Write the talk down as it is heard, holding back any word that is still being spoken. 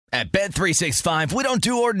At Bet365, we don't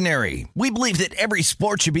do ordinary. We believe that every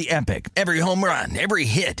sport should be epic. Every home run, every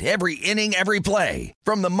hit, every inning, every play.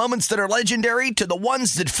 From the moments that are legendary to the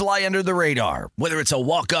ones that fly under the radar. Whether it's a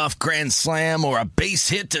walk-off grand slam or a base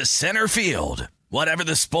hit to center field. Whatever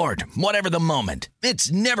the sport, whatever the moment.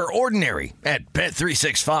 It's never ordinary at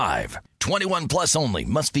Bet365. 21 plus only.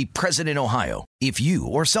 Must be present in Ohio. If you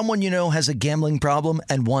or someone you know has a gambling problem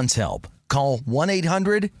and wants help, call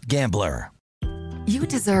 1-800-GAMBLER. You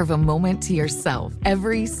deserve a moment to yourself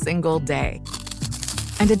every single day.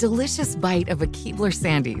 And a delicious bite of a Keebler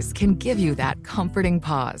Sandies can give you that comforting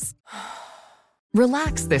pause.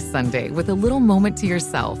 Relax this Sunday with a little moment to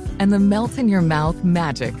yourself and the melt-in-your-mouth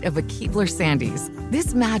magic of a Keebler Sandies.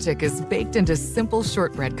 This magic is baked into simple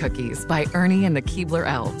shortbread cookies by Ernie and the Keebler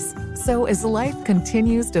Elves. So as life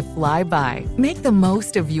continues to fly by, make the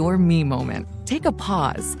most of your me moment. Take a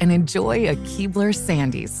pause and enjoy a Keebler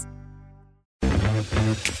Sandies.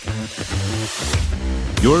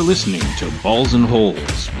 You're listening to Balls and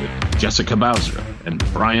Holes with Jessica Bowser and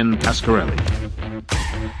Brian Pascarelli.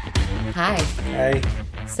 Hi. Hi.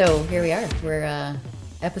 So here we are. We're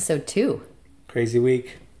episode 2. Crazy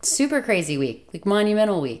week. Super crazy week. Like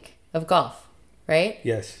monumental week of golf, right?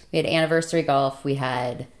 Yes. We had anniversary golf. We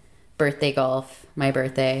had birthday golf, my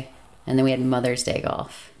birthday, and then we had Mother's Day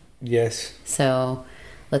golf. Yes. So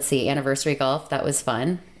let's see. Anniversary golf. That was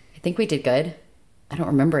fun. I think we did good. I don't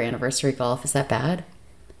remember anniversary golf. Is that bad?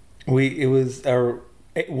 It was our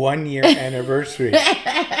 1 year anniversary.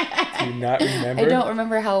 Do you not remember? I don't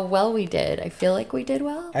remember how well we did. I feel like we did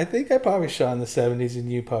well. I think I probably shot in the 70s and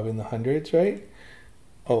you probably in the hundreds, right?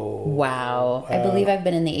 Oh. Wow. I believe I've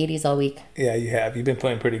been in the 80s all week. Yeah, you have. You've been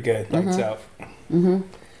playing pretty good. Lights out. Mm-hmm.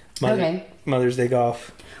 Okay. Mother's Day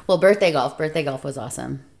golf. Well, birthday golf. Birthday golf was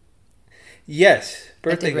awesome. Yes.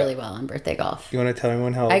 I did really well on birthday golf. You want to tell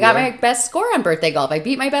everyone how I got my best score on birthday golf. I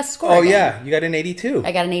beat my best score. Oh, again. yeah. You got an 82.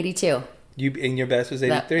 I got an 82. And your best was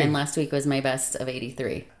 83. And last week was my best of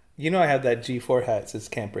 83. You know I have that G4 hat that says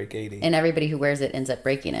can't break 80. And everybody who wears it ends up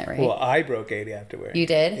breaking it, right? Well, I broke 80 after wearing it. You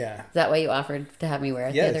did? Yeah. Is that why you offered to have me wear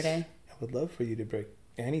it the other day? I would love for you to break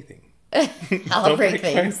anything. I'll break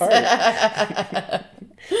things.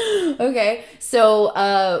 Okay. So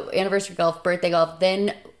anniversary golf, birthday golf.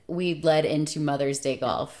 Then we led into Mother's Day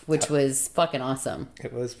golf, which was fucking awesome.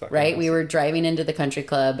 It was fucking right? awesome. We were driving into the country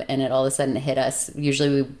club and it all of a sudden hit us.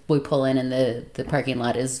 Usually we pull in and the parking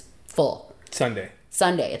lot is full. Sunday.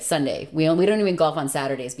 It's Sunday. We don't even golf on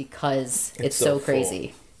Saturdays because it's so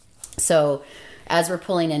crazy. So as we're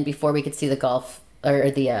pulling in, before we could see the golf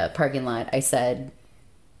or the parking lot, I said,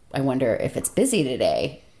 I wonder if it's busy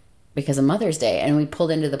today because of Mother's Day. And we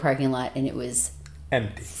pulled into the parking lot and it was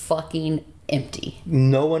empty. Fucking empty.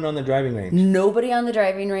 No one on the driving range. Nobody on the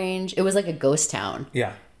driving range. It was like a ghost town.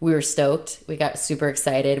 Yeah. We were stoked. We got super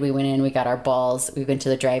excited. We went in, we got our balls. We went to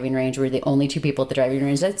the driving range. We were the only 2 people at the driving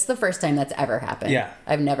range. That's the first time that's ever happened. Yeah.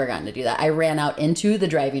 I've never gotten to do that. I ran out into the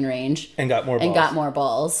driving range. And got more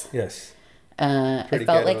balls. Yes. It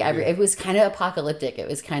felt like it was kind of apocalyptic. It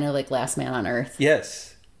was kind of like Last Man on Earth.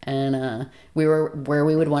 Yes. And we were where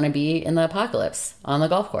we would want to be in the apocalypse, on the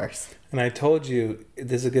golf course. And I told you,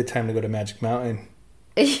 this is a good time to go to Magic Mountain.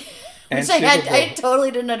 Which I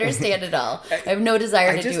totally didn't understand at all. I have no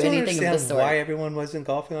desire to do anything of the sort. Why everyone wasn't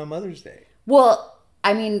golfing on Mother's Day. Well,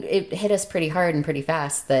 I mean, it hit us pretty hard and pretty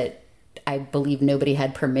fast that I believe nobody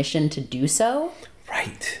had permission to do so.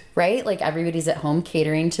 Right? Like everybody's at home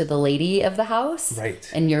catering to the lady of the house.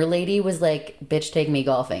 Right. And your lady was like, bitch, take me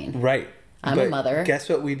golfing. Right. I'm a mother. Guess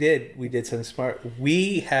what we did? We did something smart.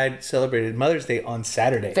 We had celebrated Mother's Day on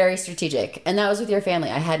Saturday. Very strategic. And that was with your family.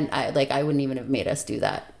 I wouldn't even have made us do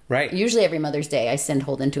that. Right. Usually every Mother's Day, I send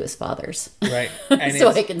Holden to his father's. Right. And so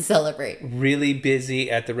I can celebrate. Really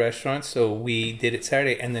busy at the restaurant, so we did it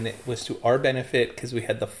Saturday, and then it was to our benefit because we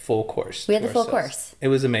had the full course. We had the full course. It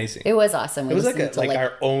was amazing. It was awesome. It was like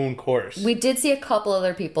our own course. We did see a couple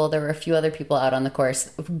other people. There were a few other people out on the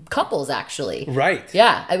course. Couples, actually. Right.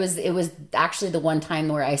 Yeah. It was actually the one time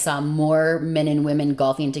where I saw more men and women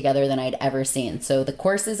golfing together than I'd ever seen. So the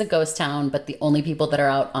course is a ghost town, but the only people that are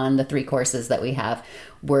out on the 3 courses that we have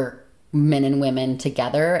were men and women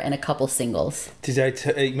together and a couple singles. Did I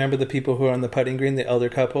remember the people who were on the putting green, the elder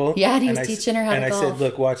couple? Yeah, and he was teaching her how to golf. And I said,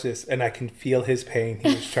 look, watch this. And I can feel his pain. He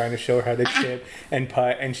was trying to show her how to chip and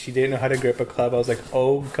putt, and she didn't know how to grip a club. I was like,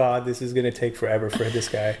 oh, God, this is going to take forever for this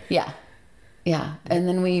guy. Yeah. Yeah. And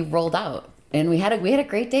then we rolled out, and we had a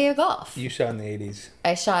great day of golf. You shot in the 80s.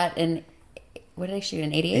 I shot in, what did I shoot,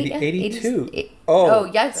 in 88? 82. 80s? Oh,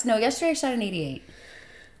 yes. No, yesterday I shot in 88.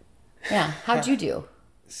 Yeah. How'd you do?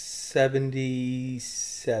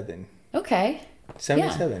 77. Okay.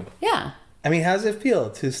 77. Yeah. I mean, how does it feel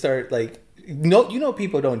to start like? No,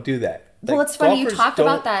 people don't do that. Like, well, it's funny you talk don't...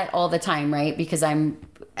 about that all the time, right? Because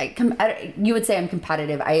you would say I'm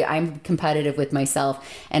competitive. I'm competitive with myself,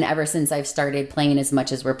 and ever since I've started playing as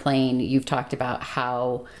much as we're playing, you've talked about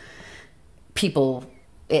how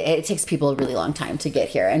it takes people a really long time to get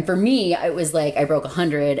here. And for me, it was like I broke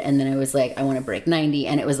 100, and then I was like, I want to break 90,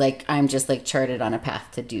 and it was like I'm just like charted on a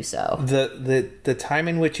path to do so. The time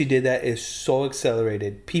in which you did that is so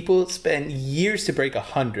accelerated. People spend years to break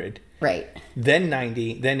 100, right? Then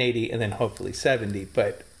 90, then 80, and then hopefully 70.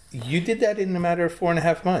 But you did that in a matter of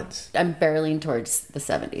 4.5 months. I'm barreling towards the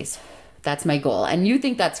 70s. That's my goal. And you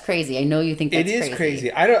think that's crazy. I know you think that's crazy. It is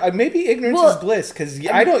crazy. I don't. Maybe ignorance is bliss, because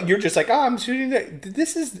I don't. You're just like, I'm shooting that.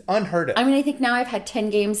 This is unheard of. I mean, I think now I've had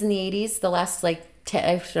 10 games in the 80s. The last 10,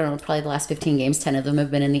 I don't know, probably the last 15 games, 10 of them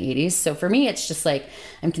have been in the 80s. So for me, it's just like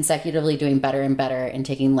I'm consecutively doing better and better and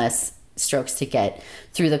taking less strokes to get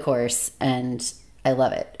through the course, and I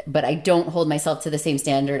love it. But I don't hold myself to the same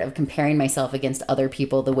standard of comparing myself against other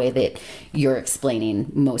people the way that you're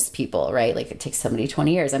explaining most people, right? Like it takes somebody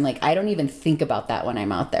 20 years. I'm like, I don't even think about that when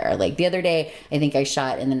I'm out there. Like the other day, I think I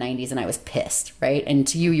shot in the 90s and I was pissed, right? And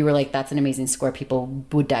to you were like, that's an amazing score. People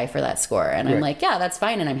would die for that score. And I'm like, yeah, that's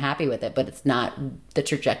fine. And I'm happy with it, but it's not the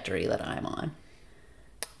trajectory that I'm on,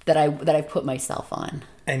 that I've put myself on.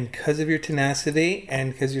 And because of your tenacity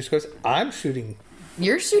and because your scores, I'm shooting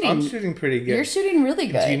pretty good. You're shooting really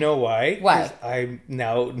good. Do you know why? Why? I'm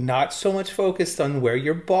now not so much focused on where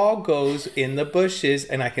your ball goes in the bushes,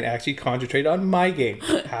 and I can actually concentrate on my game.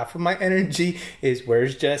 Half of my energy is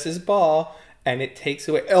where's Jess's ball, and it takes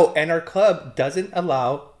away. Oh, and our club doesn't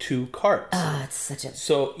allow 2 carts. Oh, it's such a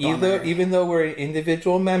so bummer. even though we're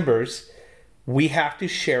individual members, we have to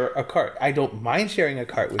share a cart. I don't mind sharing a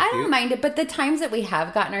cart with you. I don't mind it, but the times that we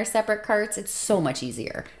have gotten our separate carts, it's so much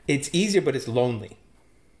easier. It's easier, but it's lonely.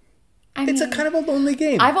 It's a kind of a lonely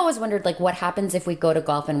game. I've always wondered, like, what happens if we go to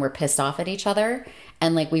golf and we're pissed off at each other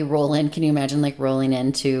and, like, we roll in. Can you imagine, like, rolling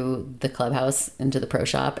into the clubhouse, into the pro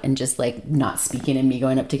shop, and just, like, not speaking and me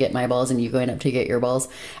going up to get my balls and you going up to get your balls?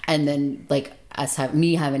 And then, like, having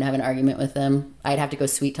to have an argument with them. I'd have to go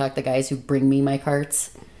sweet talk the guys who bring me my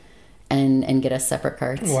carts and get us separate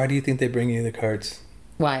carts. Why do you think they bring you the carts?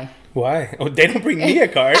 Why? Oh, they don't bring me a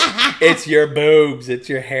cart. It's your boobs, it's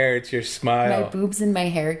your hair, it's your smile. My boobs and my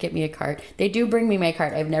hair get me a cart. They do bring me my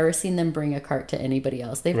cart. I've never seen them bring a cart to anybody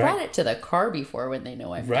else. They've brought it to the car before when they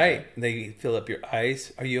know I'm there. They fill up your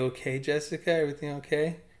ice. Are you okay, Jessica? Everything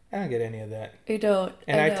okay? I don't get any of that. I don't.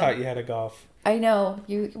 And I taught you how to golf. I know.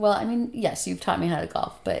 Well, I mean, yes, you've taught me how to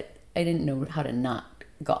golf, but I didn't know how to not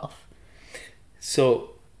golf.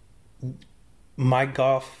 So my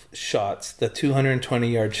golf shots, the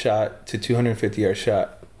 220-yard shot to 250-yard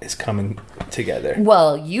shot, is coming together.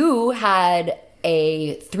 Well, you had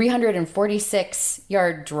a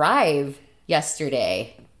 346-yard drive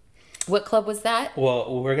yesterday. What club was that?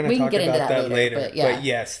 Well, we're going to talk about that later. But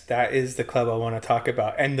yes, that is the club I want to talk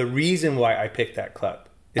about. And the reason why I picked that club.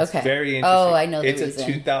 It's very interesting. Oh, I know the reason. It's a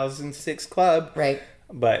 2006 club. Right.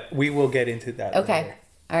 But we will get into that later.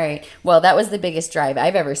 All right. Well, that was the biggest drive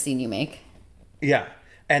I've ever seen you make. Yeah.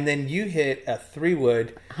 And then you hit a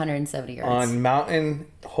 3-wood 170 yards on mountain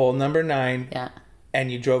hole number 9. Yeah.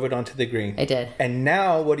 And you drove it onto the green. I did. And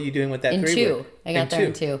now what are you doing with that 3-wood? In 2. I got there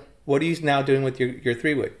in 2. What are you now doing with your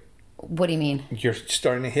 3-wood? What do you mean? You're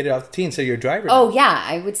starting to hit it off the tee, so you're driver. Oh, yeah.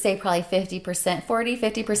 I would say probably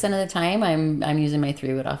 50% of the time I'm using my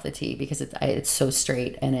 3-wood off the tee because it's so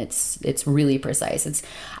straight and it's really precise.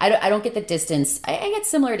 I don't get the distance. I get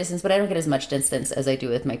similar distance, but I don't get as much distance as I do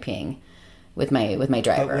with my ping. With my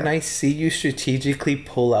driver. But when I see you strategically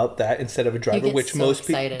pull out that instead of a driver, which most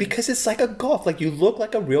people, because it's like a golf, like you look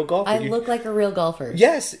like a real golfer. I look like a real golfer.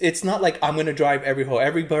 Yes, it's not like I'm going to drive every hole.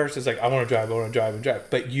 Every person is like, I want to drive.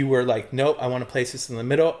 But you were like, nope, I want to place this in the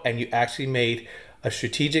middle, and you actually made a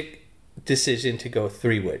strategic decision to go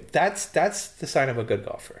 3-wood. That's the sign of a good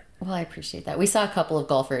golfer. Well, I appreciate that. We saw a couple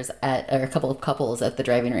of couples at the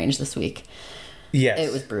driving range this week. Yes,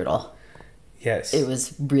 it was brutal. Yes. It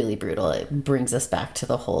was really brutal. It brings us back to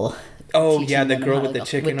the whole... Oh, yeah, the girl with the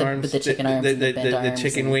chicken arms. With the chicken arms the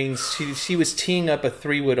chicken wings. She was teeing up a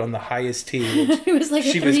 3-wood on the highest tee. It was like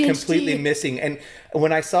she was completely missing. And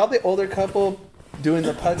when I saw the older couple doing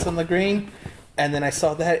the putts on the green, and then I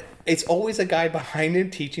saw that, it's always a guy behind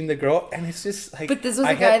him teaching the girl, and it's just like... But this was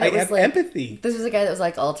a guy that was like... empathy. This was a guy that was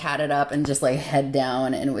like all tatted up and just like head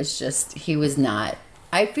down, and it was just... He was not...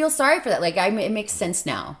 I feel sorry for that. Like, it makes sense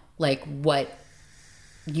now. Like, what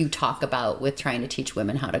you talk about with trying to teach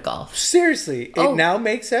women how to golf. Seriously, it now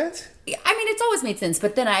makes sense? I mean, it's always made sense,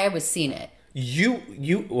 but then I was seeing it.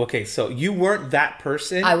 Okay, so you weren't that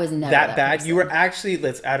person. I was never that bad. person. You were actually,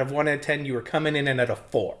 out of 1 out of 10, you were coming in at a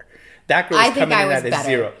 4. That girl was coming in at a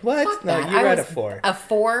 0. What? Fuck no, that. you're at a 4. A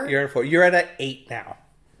 4? You're a 4. You're at an 8 now.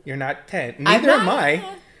 You're not 10. Neither am I.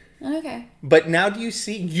 Okay. But now do you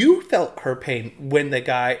see? You felt her pain when the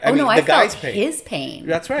guy. I guy's felt pain. his pain.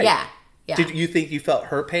 That's right. Yeah. Did you think you felt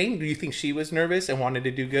her pain? Do you think she was nervous and wanted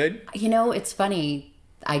to do good? It's funny.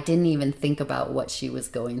 I didn't even think about what she was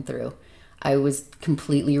going through. I was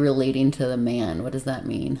completely relating to the man. What does that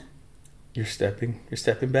mean? You're stepping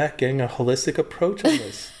back, getting a holistic approach on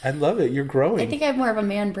this. I love it. You're growing. I think I have more of a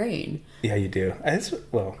man brain. Yeah, you do. Let's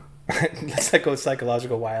go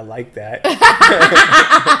psychological why I like that.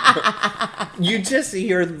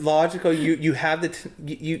 You're logical. You have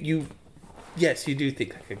yes, you do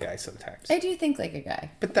think like a guy sometimes. I do think like a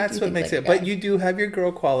guy. But that's what makes it. But you do have your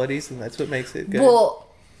girl qualities, and that's what makes it good. Well,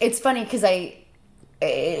 it's funny because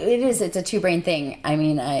it's a two-brain thing. I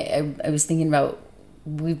mean, I was thinking about,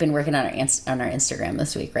 we've been working on our Instagram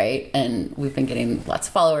this week, right? And we've been getting lots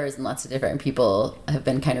of followers, and lots of different people have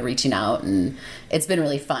been kind of reaching out, and it's been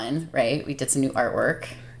really fun, right? We did some new artwork.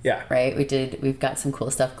 Yeah. Right? We've got some cool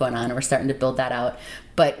stuff going on, and we're starting to build that out.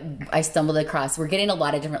 But I stumbled across, we're getting a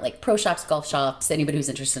lot of different pro shops, golf shops, anybody who's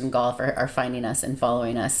interested in golf are finding us and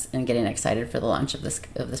following us and getting excited for the launch of this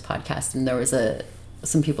podcast. And there was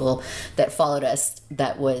some people that followed us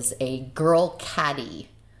that was a girl caddy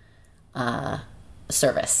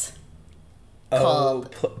service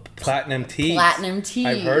called Platinum Tees. Platinum Tees.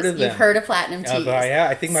 I've heard of them. You've heard of Platinum Tees? Yeah,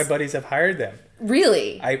 I think my buddies have hired them.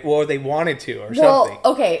 Really? They wanted to or something. Well,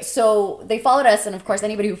 okay, so they followed us, and of course,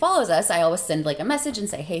 anybody who follows us, I always send a message and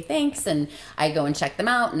say, hey, thanks, and I go and check them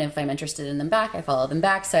out, and if I'm interested in them back, I follow them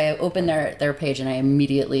back. So I open their page, and I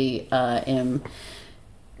immediately am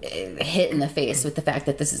hit in the face with the fact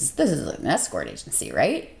that this is an escort agency,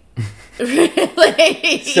 right?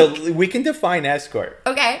 So we can define escort.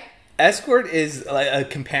 Okay. Escort is a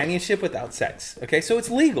companionship without sex. Okay, so it's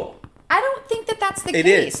legal. I don't think that's the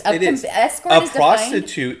case. It is. Escort a is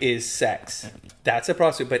prostitute defined. Is sex. That's a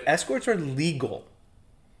prostitute, but escorts are legal.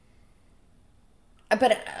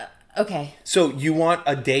 But okay. So you want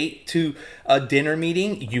a date to a dinner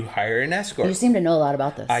meeting? You hire an escort. You seem to know a lot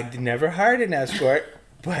about this. I never hired an escort.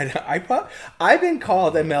 But I've been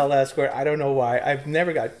called a male escort. I don't know why. I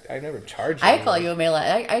never charged. I call you a male.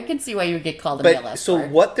 I can see why you would get called a male escort. So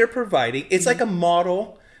what they're providing, it's like a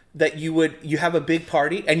model that you have a big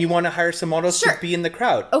party and you want to hire some models to be in the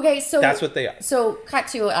crowd. Okay, so that's what they are. So cut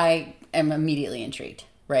to, I am immediately intrigued.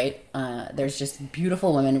 Right? There's just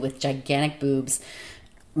beautiful women with gigantic boobs.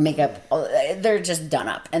 Makeup, they're just done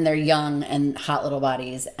up, and they're young and hot little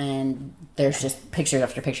bodies, and there's just picture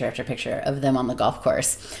after picture after picture of them on the golf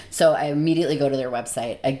course. So I immediately go to their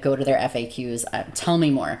website, I go to their FAQs, tell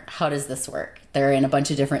me more. How does this work? They're in a bunch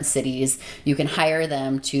of different cities. You can hire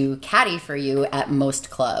them to caddy for you at most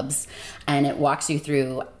clubs, and it walks you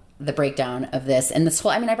through the breakdown of this and this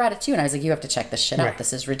whole, I brought it to you, and I was like, you have to check this shit out. Right.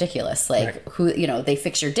 This is ridiculous. Who, they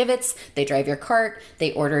fix your divots, they drive your cart,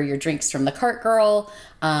 they order your drinks from the cart girl.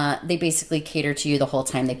 They basically cater to you the whole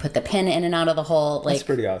time. They put the pin in and out of the hole. That's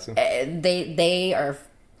pretty awesome. They are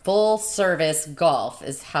full service golf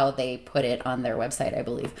is how they put it on their website, I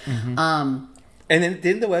believe. Mm-hmm. And then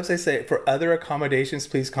didn't the website say, for other accommodations,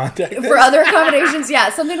 please contact us? For other accommodations, yeah,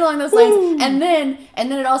 something along those lines. And then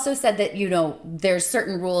it also said that, there's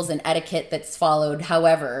certain rules and etiquette that's followed.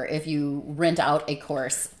 However, if you rent out a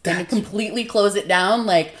course and you completely close it down,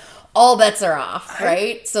 all bets are off,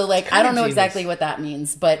 right? So I don't know exactly what that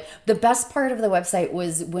means. But the best part of the website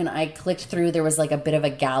was when I clicked through, there was a bit of a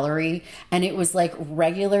gallery, and it was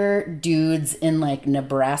regular dudes in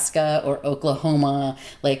Nebraska or Oklahoma,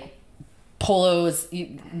 polos,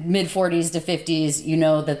 mid 40s to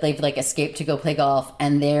 50s, that they've escaped to go play golf,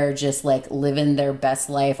 and they're just living their best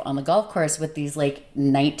life on the golf course with these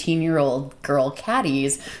 19-year-old girl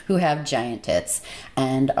caddies who have giant tits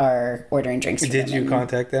and are ordering drinks for them. Did you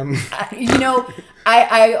contact them?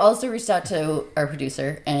 I also reached out to our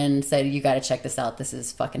producer and said, you got to check this out. This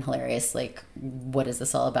is fucking hilarious. What is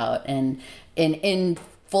this all about? And in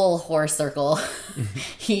full horse circle,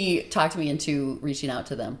 he talked me into reaching out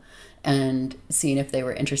to them and seeing if they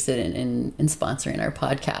were interested in sponsoring our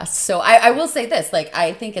podcast. So I will say this,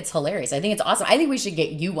 I think it's hilarious. I think it's awesome. I think we should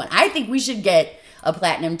get you one. I think we should get a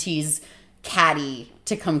Platinum Tees caddy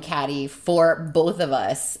to come caddy for both of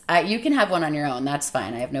us. You can have one on your own. That's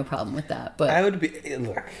fine. I have no problem with that. But I would be,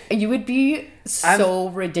 look. You would be so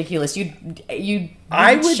ridiculous. You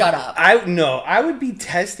would shut up. I would be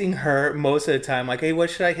testing her most of the time. Hey, what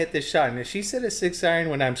should I hit this shot? And if she said a 6-iron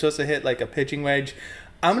when I'm supposed to hit a pitching wedge,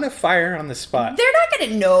 I'm going to fire her on the spot. They're not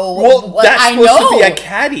going to know what that's supposed to be a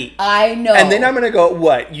caddy. I know. And then I'm going to go,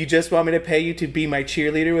 what? You just want me to pay you to be my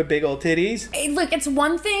cheerleader with big old titties? Hey, look, it's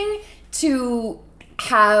one thing to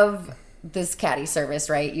have this caddy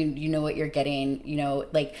service, right? You know what you're getting,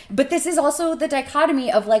 like, but this is also the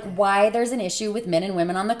dichotomy of like why there's an issue with men and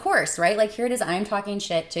women on the course, right? Like here it is, I'm talking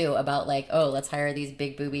shit too about like, oh, let's hire these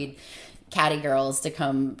big boobied caddy girls to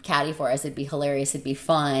come caddy for us. It'd be hilarious. It'd be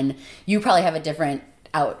fun. You probably have a different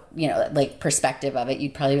like perspective of it.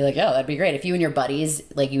 You'd probably be like, oh, that'd be great if you and your buddies,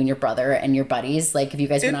 like you and your brother and your buddies, like if you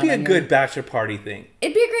guys it'd be a good bachelor party thing.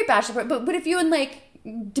 It'd be a great bachelor party, but if you and like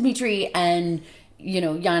Dimitri and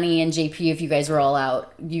Yanni and JP, if you guys were all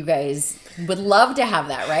out, you guys would love to have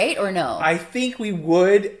that, right? Or no? I think we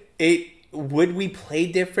would. Would we play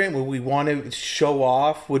different? Would we want to show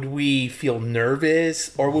off? Would we feel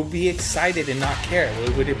nervous? Or would we be excited and not care?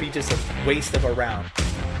 Would it be just a waste of a round?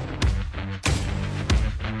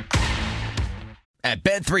 At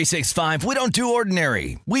Bet365, we don't do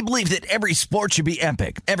ordinary. We believe that every sport should be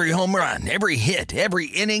epic. Every home run, every hit, every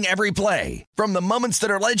inning, every play. From the moments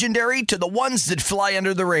that are legendary to the ones that fly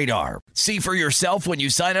under the radar. See for yourself when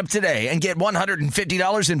you sign up today and get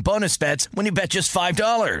 $150 in bonus bets when you bet just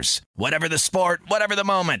 $5. Whatever the sport, whatever the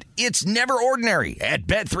moment, it's never ordinary at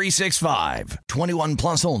Bet365. 21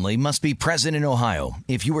 plus only. Must be present in Ohio.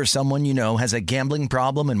 If you or someone you know has a gambling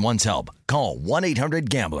problem and wants help, call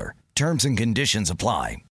 1-800-GAMBLER. Terms and conditions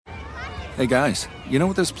apply. Hey guys, you know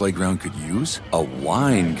what this playground could use? A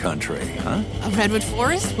wine country, huh? A redwood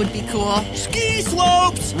forest would be cool. Ski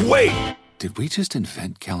slopes! Wait! Did we just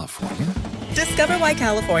invent California? Discover why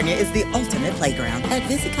California is the ultimate playground at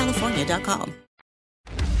visitcalifornia.com.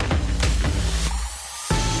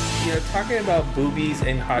 Talking about boobies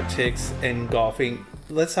and hot chicks and golfing,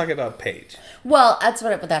 let's talk about Paige. Well, that's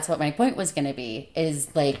what my point was going to be,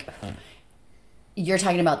 is like... You're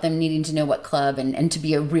talking about them needing to know what club and to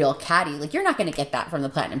be a real caddy. Like, you're not going to get that from the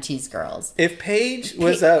Platinum Tees girls. If Paige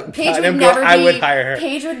was a Platinum girl, I would hire her.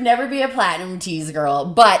 Paige would never be a Platinum Tees girl.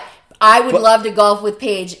 But I would love to golf with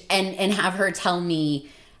Paige and have her tell me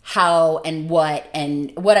how and what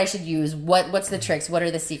I should use. What's the tricks? What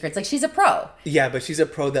are the secrets? Like, she's a pro. Yeah, but she's a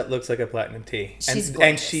pro that looks like a Platinum Tee.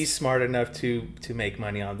 And she's smart enough to make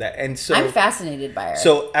money on that. And so I'm fascinated by her.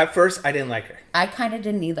 So at first, I didn't like her. I kind of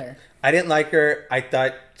didn't either. I didn't like her. I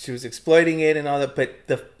thought she was exploiting it and all that.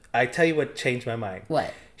 But I tell you what changed my mind.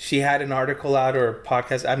 What? She had an article out or a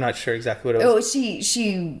podcast. I'm not sure exactly what it was. Oh,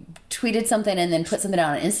 she tweeted something and then put something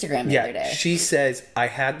out on Instagram the other day. She says, I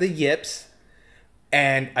had the yips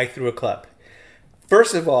and I threw a club.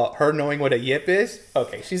 First of all, her knowing what a yip is.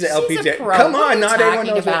 Okay, she's an LPGA. Come on, not everyone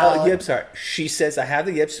knows what yips are. She says, I have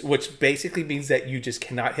the yips, which basically means that you just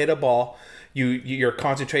cannot hit a ball. Your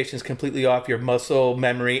concentration is completely off. Your muscle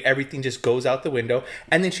memory, everything just goes out the window.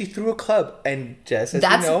 And then she threw a club. And Jess, as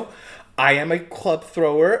you know, I am a club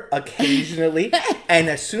thrower occasionally. And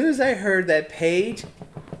as soon as I heard that Paige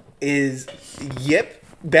is yip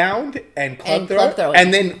bound and club thrower,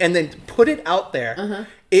 and then put it out there,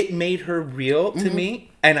 it made her real to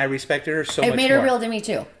me, and I respected her so much more. It made her real to me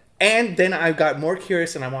too. And then I got more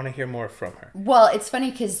curious, and I want to hear more from her. Well, it's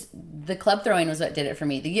funny because the club throwing was what did it for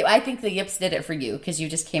me. I think the yips did it for you because you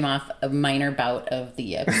just came off a minor bout of the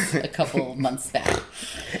yips a couple months back.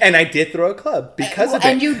 And I did throw a club because of it.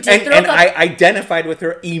 And you did throw a club. And I identified with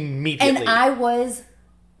her immediately. And I was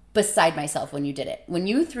beside myself when you did it. When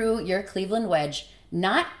you threw your Cleveland wedge,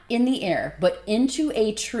 not in the air, but into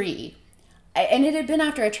a tree. And it had been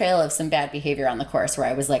after a trail of some bad behavior on the course where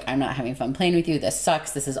I was like, I'm not having fun playing with you. This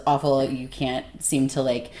sucks. This is awful. You can't seem to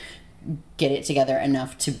like get it together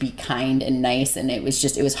enough to be kind and nice. And it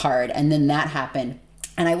was hard. And then that happened.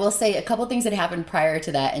 And I will say a couple things that happened prior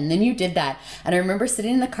to that. And then you did that. And I remember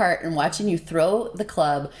sitting in the cart and watching you throw the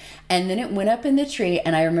club. And then it went up in the tree.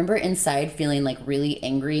 And I remember inside feeling like really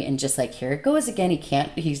angry and just like, here it goes again.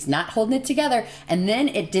 He's not holding it together. And then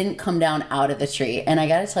it didn't come down out of the tree. And I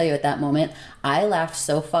got to tell you, at that moment, I laughed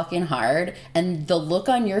so fucking hard. And the look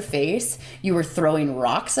on your face, you were throwing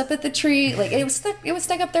rocks up at the tree. Like it was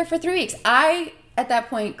stuck up there for 3 weeks. I, at that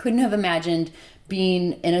point, couldn't have imagined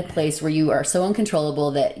being in a place where you are so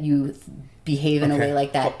uncontrollable that you behave in a way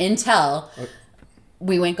like that until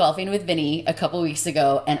we went golfing with Vinny a couple weeks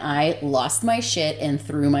ago and I lost my shit and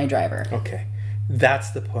threw my driver. Okay.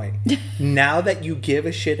 That's the point. Now that you give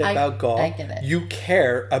a shit about golf, you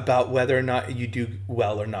care about whether or not you do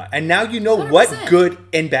well or not. And now you know 100%. What good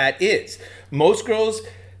and bad is. Most girls,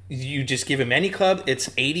 You just give him any club. It's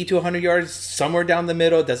 80 to 100 yards, somewhere down the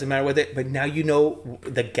middle. It doesn't matter with it. But now you know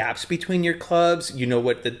the gaps between your clubs. You know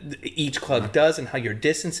what each club does and how your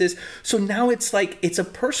distance is. So now it's like it's a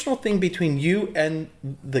personal thing between you and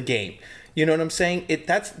the game. You know what I'm saying?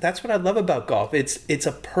 That's what I love about golf. It's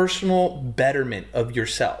a personal betterment of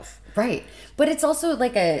yourself. Right. But it's also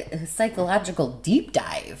like a psychological deep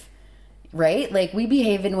dive. Right? Like I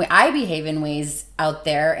behave in ways out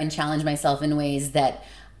there and challenge myself in ways that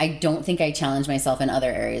I don't think I challenge myself in other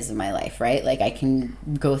areas of my life, right? Like I can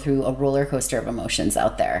go through a roller coaster of emotions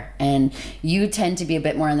out there. And you tend to be a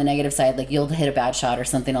bit more on the negative side. Like you'll hit a bad shot or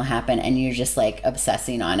something will happen and you're just like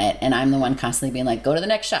obsessing on it. And I'm the one constantly being like, go to the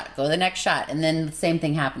next shot, go to the next shot. And then the same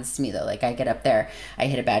thing happens to me though. Like I get up there, I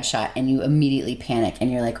hit a bad shot and you immediately panic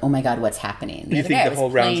and you're like, oh my God, what's happening? You think the whole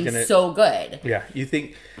round's going to... so good. Yeah. You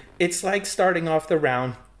think it's like starting off the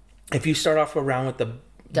round. If you start off a round with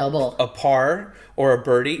a par or a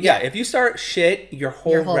birdie, if you start shit, your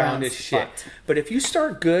whole round is shit. Fucked. But if you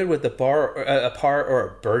start good with a par or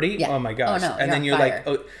a birdie, oh my gosh, and then you're like,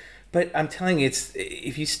 oh, but I'm telling you, it's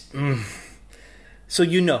if you. So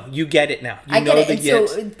you get it now. I get it. And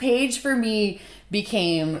so Paige for me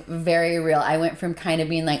became very real. I went from kind of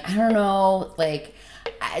being like, I don't know, like,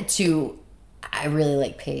 to I really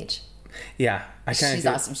like Paige. Yeah. She's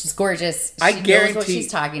awesome. She's gorgeous. I guarantee knows what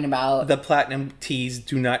she's talking about. The Platinum Tees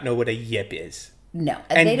do not know what a yip is. No.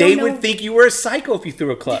 And they would think you were a psycho if you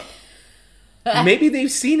threw a club. Maybe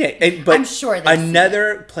they've seen it. But I'm sure they've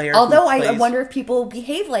another seen it. Player Although I wonder if people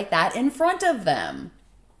behave like that in front of them.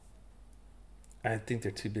 I think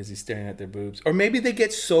they're too busy staring at their boobs. Or maybe they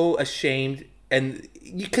get so ashamed. And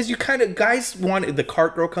because you kind of guys want the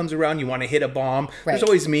cart girl comes around, you want to hit a bomb. Right. There's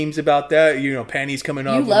always memes about that. Panties coming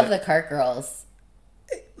off. You love the cart girls.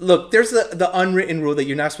 Look, there's the unwritten rule that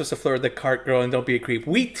you're not supposed to flirt with the cart girl and don't be a creep.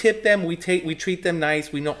 We tip them, we treat them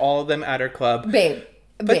nice. We know all of them at our club, babe.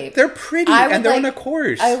 They're pretty and they're on a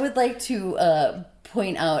course. I would like to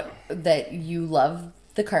point out that you love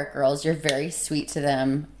the cart girls. You're very sweet to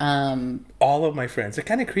them. All of my friends are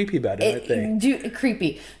kind of creepy about it, aren't they?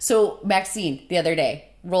 Creepy. So Maxine the other day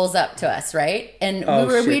rolls up to us, right? And tell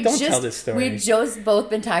this story. We'd just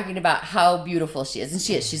both been talking about how beautiful she is. And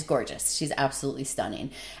she's gorgeous. She's absolutely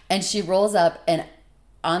stunning. And she rolls up, and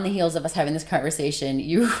on the heels of us having this conversation,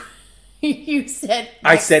 you said, Maxine,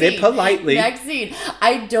 I said it politely. Maxine,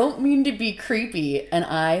 I don't mean to be creepy. And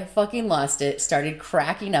I fucking lost it, started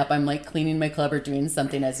cracking up. I'm like cleaning my club or doing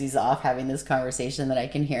something as he's off having this conversation that I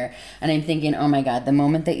can hear. And I'm thinking, oh my God, the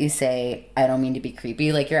moment that you say, I don't mean to be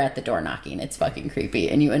creepy, like you're at the door knocking, it's fucking creepy.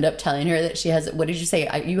 And you end up telling her that she has, what did you say?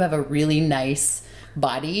 You have a really nice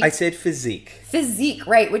body. I said physique. Physique,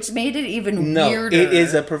 right, which made it even weirder. It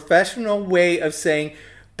is a professional way of saying,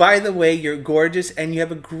 by the way, you're gorgeous and you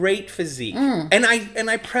have a great physique. And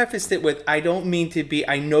I prefaced it with, I don't mean to be,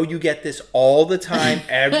 I know you get this all the time.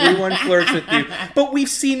 Everyone flirts with you. But we've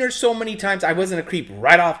seen her so many times. I wasn't a creep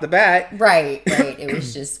right off the bat. Right. It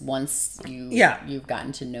was just once you've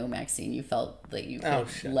gotten to know Maxine, you felt like you could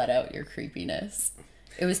let out your creepiness.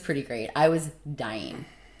 It was pretty great. I was dying.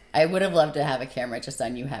 I would have loved to have a camera just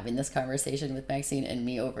on you having this conversation with Maxine and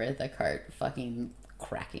me over at the cart fucking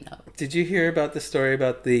cracking up. Did you hear about the story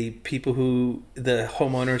about the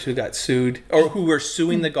homeowners who got sued or who were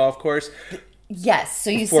suing the golf course? Yes. So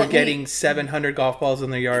you for getting 700 golf balls in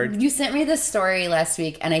their yard. You sent me this story last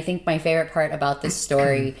week, and I think my favorite part about this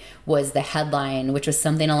story was the headline, which was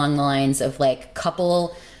something along the lines of like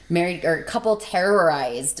couple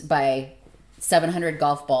terrorized by 700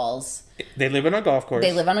 golf balls. They live on a golf course.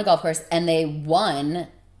 And they won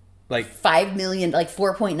like $5 million, like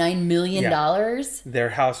 $4.9 million. Yeah. Their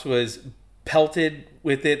house was pelted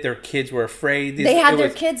with it. Their kids were afraid. They had their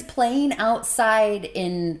kids playing outside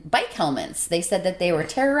in bike helmets. They said that they were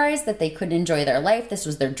terrorized, that they couldn't enjoy their life. This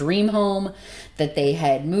was their dream home, that they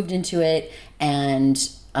had moved into it, and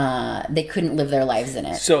they couldn't live their lives in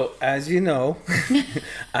it. So, as you know,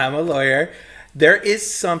 I'm a lawyer.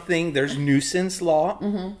 There's nuisance law.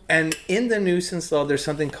 Mm-hmm. And in the nuisance law, there's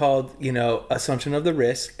something called, assumption of the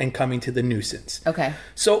risk and coming to the nuisance. Okay.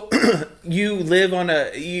 So you live on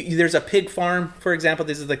there's a pig farm, for example,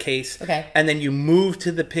 this is the case. Okay. And then you move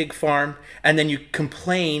to the pig farm and then you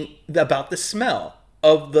complain about the smell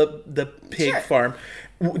of the pig farm.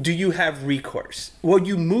 Do you have recourse? Well,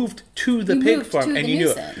 you moved to the pig farm and you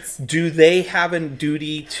knew it. Do they have a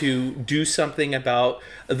duty to do something about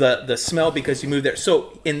the smell because you moved there?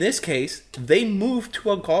 So in this case, they moved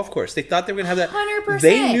to a golf course. They thought they were going to have that. 100%.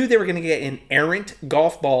 They knew they were going to get an errant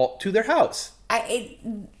golf ball to their house.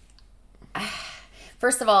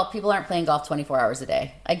 First of all, people aren't playing golf 24 hours a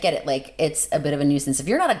day. I get it. Like, it's a bit of a nuisance. If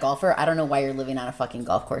you're not a golfer, I don't know why you're living on a fucking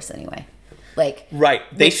golf course anyway. Like, right.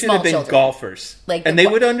 They should have been golfers. Like, and they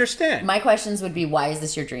would understand. My questions would be, why is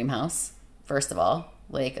this your dream house? First of all,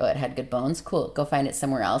 like, oh, it had good bones. Cool. Go find it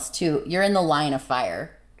somewhere else. 2, you're in the line of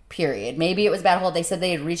fire. Period. Maybe it was bad hold. They said they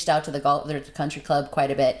had reached out to the country club quite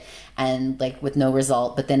a bit, and like with no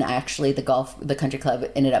result. But then actually, the country club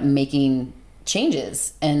ended up making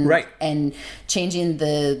changes and changing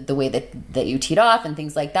the way that you teed off and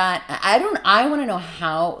things like that. I want to know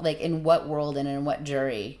how, like, in what world and in what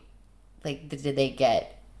jury, like, did they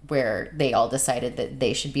get where they all decided that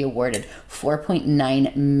they should be awarded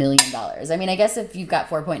 $4.9 million. I mean, I guess if you've got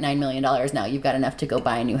 $4.9 million now, you've got enough to go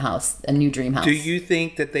buy a new house, a new dream house. Do you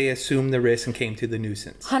think that they assumed the risk and came to the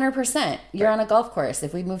nuisance? 100%. You're on a golf course.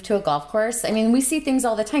 If we move to a golf course, I mean, we see things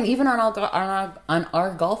all the time. Even on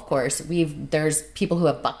our golf course, there's people who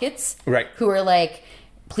have buckets, right? Who are like,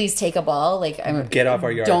 please take a ball, like, get off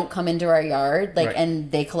our yard. Don't come into our yard, like, right.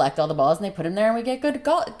 And they collect all the balls and they put them there, and we get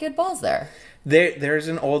good balls there. There's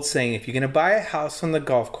an old saying: if you're going to buy a house on the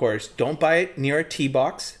golf course, don't buy it near a tee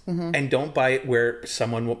box, and don't buy it where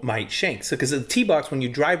someone might shank. So, because the tee box, when you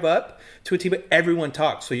drive up to a tee box, everyone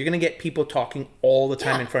talks. So you're going to get people talking all the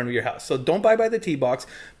time in front of your house. So don't buy by the tee box,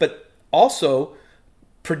 but also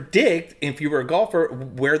predict, if you were a golfer,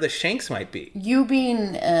 where the shanks might be. You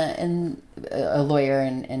being a lawyer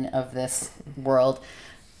and of this world,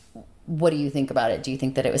 what do you think about it? Do you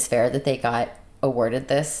think that it was fair that they got awarded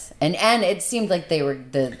this, and it seemed like they were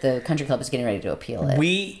the country club was getting ready to appeal it?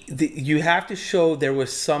 You have to show there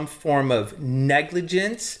was some form of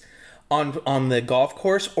negligence on the golf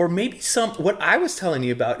course, or maybe what I was telling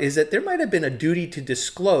you about is that there might have been a duty to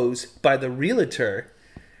disclose by the realtor.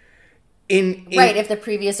 If the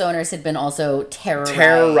previous owners had been also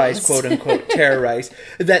terrorized, quote unquote, terrorized,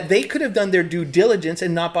 that they could have done their due diligence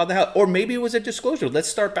and not bought the house. Or maybe it was a disclosure. Let's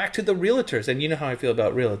start back to the realtors. And you know how I feel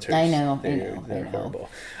about realtors. I know. They're horrible.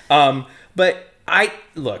 But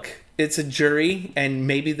look, it's a jury, and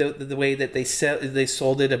maybe the way that they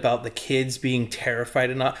sold it about the kids being terrified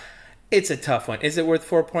and not. It's a tough one. Is it worth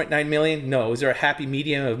 $4.9 million? No. Is there a happy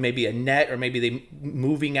medium of maybe a net, or maybe they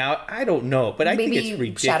moving out? I don't know, but I think it's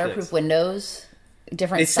ridiculous. Shatterproof windows,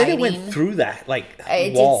 different siding. It said it went through that, like,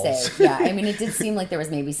 walls. Did say, yeah. I mean, it did seem like there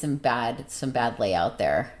was maybe some bad layout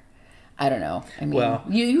there. I don't know. I mean,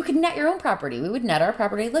 you could net your own property. We would net our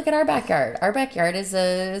property. Look at our backyard. Our backyard is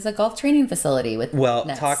a golf training facility with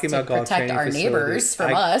nets talking about golf training protect our neighbors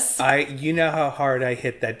from us. You know how hard I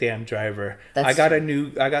hit that damn driver. I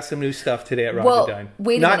got some new stuff today at Roger Dunn.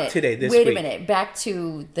 Wait a minute. Back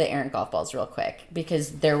to the errant golf balls real quick,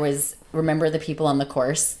 because remember the people on the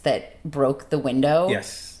course that broke the window?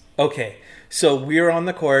 Yes. Okay. So we were on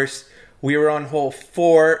the course. We were on hole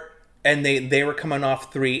 4. And they were coming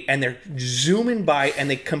off 3, and they're zooming by, and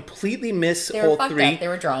they completely miss hole 3. They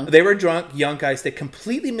were drunk. They were drunk, young guys. They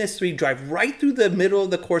completely missed 3, drive right through the middle of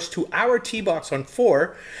the course to our tee box on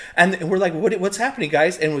 4, and we're like, what's happening,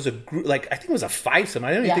 guys? And it was a group, like, I think it was a 5-some.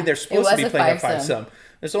 I don't even think they're supposed to be playing a 5-some.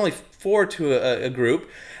 There's only 4 to a group,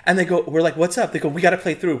 and we're like, what's up? They go, we got to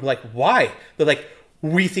play through. We're like, why? They're like,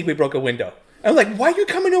 we think we broke a window. I'm like, why are you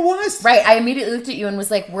coming to us? Right. I immediately looked at you and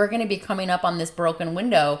was like, we're going to be coming up on this broken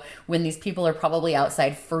window when these people are probably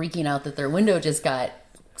outside freaking out that their window just got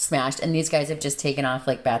smashed, and these guys have just taken off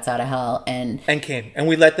like bats out of hell. And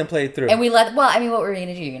we let them play it through. And what were we going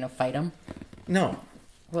to do? You're going to fight them? No.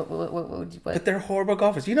 What? But they're horrible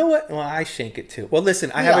golfers. You know what? Well, I shank it too. Well,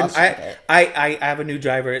 listen, I have a new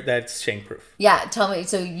driver that's shank proof. Yeah, tell me.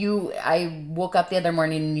 So I woke up the other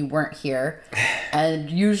morning and you weren't here, and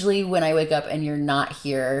usually when I wake up and you're not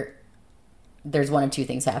here, there's one of two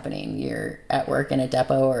things happening: you're at work in a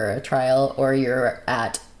depot or a trial, or you're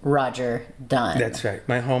at Roger Dunn. That's right.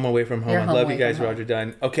 My home away from home. I love you guys, Roger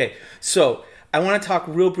Dunn. Okay, so I want to talk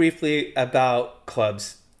real briefly about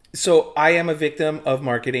clubs. So I am a victim of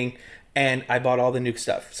marketing, and I bought all the new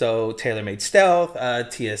stuff. So TaylorMade Stealth,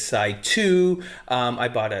 TSI 2, I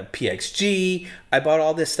bought a PXG, I bought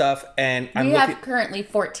all this stuff, and you have currently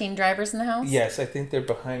 14 drivers in the house? Yes, I think they're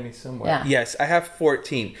behind me somewhere. Yeah. Yes, I have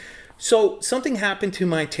 14. So something happened to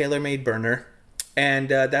my TaylorMade burner, and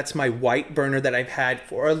that's my white burner that I've had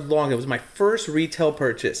for it was my first retail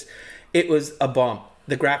purchase. It was a bump.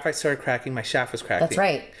 The graphite started cracking, my shaft was cracking. That's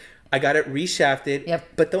right. I got it reshafted,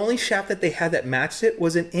 but the only shaft that they had that matched it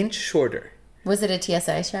was an inch shorter. Was it a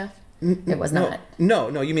TSI shaft? It was not. No.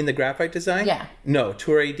 You mean the graphite design? Yeah. No.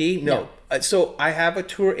 Tour AD? No. So I have a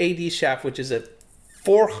Tour AD shaft, which is a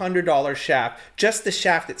 $400 shaft, just the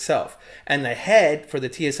shaft itself. And the head for the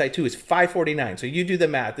TSI 2 is $549. So you do the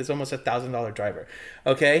math. It's almost $1,000 driver.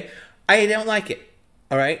 Okay? I don't like it.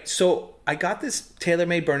 All right. So I got this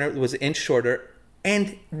TaylorMade burner. It was an inch shorter.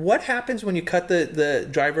 And what happens when you cut the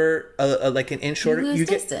driver like an inch shorter? You lose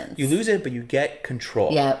distance. You lose it, but you get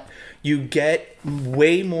control. Yep. You get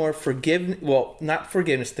way more forgiveness. Well, not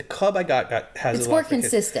forgiveness. The club I got has It's a lot more of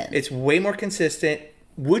consistent. It's way more consistent.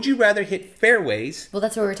 Would you rather hit fairways? Well,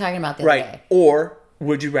 that's what we were talking about the other day. Or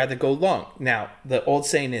would you rather go long? Now, the old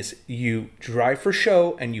saying is you drive for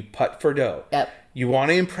show and you putt for dough. Yep. You want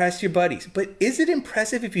to impress your buddies. But is it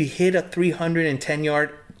impressive if you hit a 310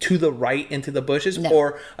 yard to the right into the bushes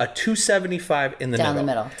or a 275 in the down the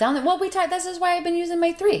middle? Well, we talked. This is why I've been using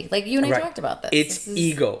my 3. Like you and I talked about this. It's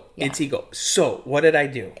ego. Yeah. It's ego. So what did I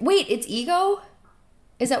do? Wait, it's ego?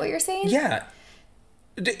 Is that what you're saying? Yeah.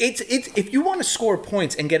 It's if you want to score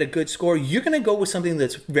points and get a good score, you're going to go with something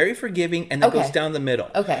that's very forgiving and that goes down the middle.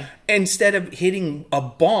 Okay. Instead of hitting a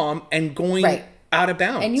bomb and going out of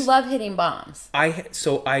bounds. And you love hitting bombs.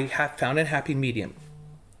 So I have found a happy medium.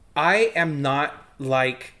 I am not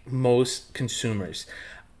like most consumers.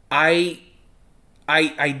 I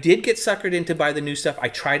did get suckered into buy the new stuff. I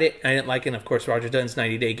tried it. I didn't like it. And of course, Roger Dunn's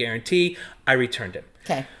 90-day guarantee. I returned it.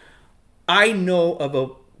 Okay. I know of a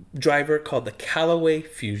driver called the Callaway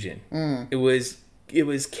Fusion.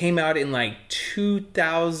 It came out in like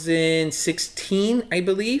 2016, I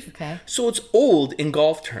believe. Okay. So it's old in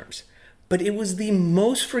golf terms. But it was the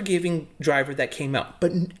most forgiving driver that came out.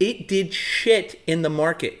 But it did shit in the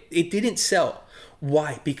market. It didn't sell.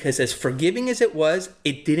 Why? Because as forgiving as it was,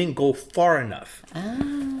 it didn't go far enough.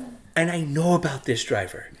 And I know about this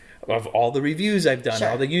driver. Of all the reviews I've done,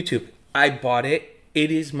 all the YouTube. I bought it. It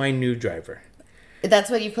is my new driver.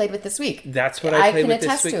 That's what you played with this week. That's what I played with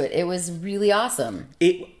this week. I can attest to it. It was really awesome.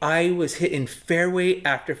 I was hitting fairway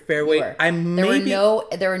after fairway.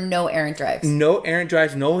 There were no errant drives. No errant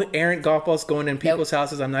drives. No errant golf balls going in people's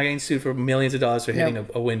houses. I'm not getting sued for millions of dollars for hitting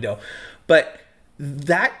a window. But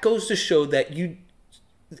that goes to show that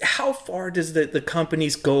how far does the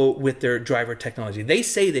companies go with their driver technology? They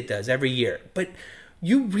say that it does every year, but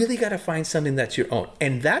you really got to find something that's your own.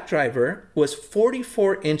 And that driver was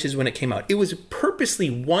 44 inches when it came out. It was purposely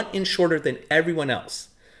 1 inch shorter than everyone else.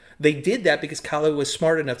 They did that because Callaway was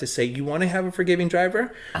smart enough to say, you want to have a forgiving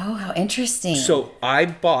driver? Oh, how interesting. So I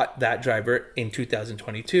bought that driver in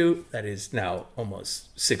 2022. That is now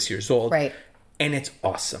almost 6 years old. Right. And it's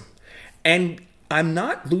awesome. And I'm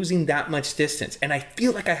not losing that much distance. And I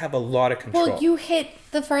feel like I have a lot of control. Well, you hit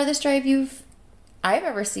the farthest drive I've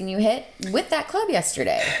ever seen you hit with that club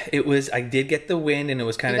yesterday. I did get the wind and it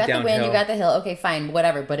was kind of downhill. You got the wind, you got the hill. Okay, fine,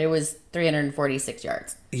 whatever. But it was 346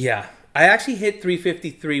 yards. Yeah. I actually hit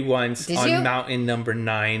 353 once on mountain number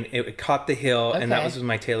 9. It caught the hill and that was with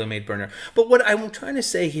my TaylorMade burner. But what I'm trying to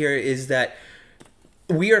say here is that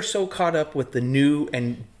we are so caught up with the new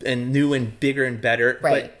and bigger and better.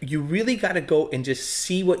 Right. But you really got to go and just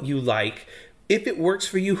see what you like. If it works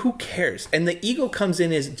for you, who cares? And the ego comes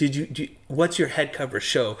in as, what's your head cover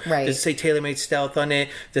show? Right. Does it say TaylorMade Stealth on it?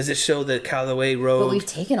 Does it show the Callaway Rogue? But we've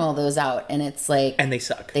taken all those out, and it's like... And they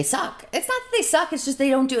suck. They suck. It's not that they suck, it's just they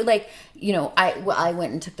don't do it like... I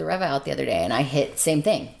went and took the Reva out the other day, and I hit same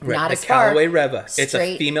thing. Right. Not the as far. Callaway Reva. It's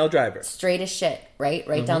a female driver. Straight as shit, right?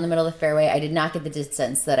 Right down the middle of the fairway. I did not get the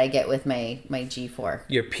distance that I get with my G4.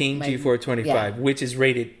 Your Ping G425, which is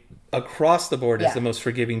rated... across the board is the most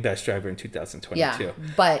forgiving best driver in 2022. Yeah,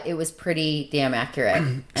 but it was pretty damn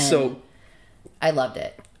accurate. So I loved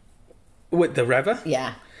it. With the Reva?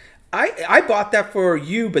 Yeah. I bought that for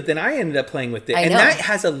you, but then I ended up playing with it. And that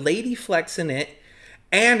has a lady flex in it,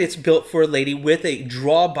 and it's built for a lady with a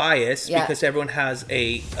draw bias because everyone has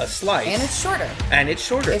a slice. And it's shorter.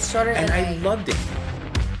 It's shorter than I loved it.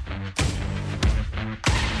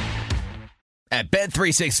 At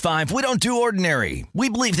Bet365, we don't do ordinary. We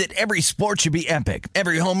believe that every sport should be epic.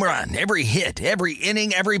 Every home run, every hit, every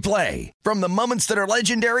inning, every play. From the moments that are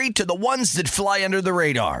legendary to the ones that fly under the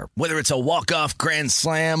radar. Whether it's a walk-off grand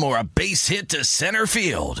slam or a base hit to center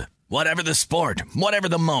field. Whatever the sport, whatever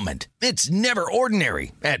the moment. It's never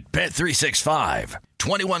ordinary at Bet365.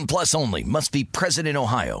 21 plus only. Must be present in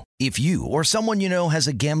Ohio. If you or someone you know has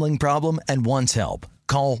a gambling problem and wants help,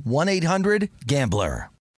 call 1-800-GAMBLER.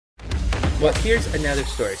 Well, here's another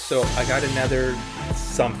story. So I got another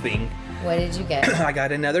something. What did you get? I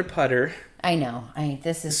got another putter. I know.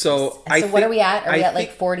 So what are we at? Are we at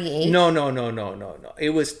like 48? No. It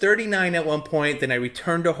was 39 at one point. Then I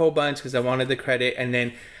returned a whole bunch because I wanted the credit. And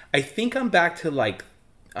then I think I'm back to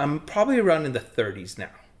I'm probably around in the 30s now.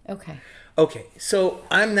 Okay. So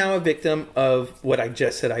I'm now a victim of what I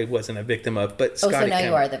just said I wasn't a victim of. But Scotty so now Cameron.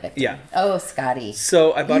 You are the victim. Yeah. Oh, Scotty.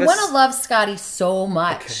 So I bought You want to love Scotty so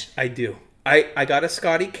much. Okay, I do. I got a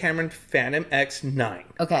Scotty Cameron Phantom X9.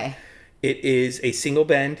 Okay. It is a single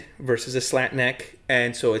bend versus a slant neck.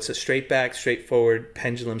 And so it's a straight back, straightforward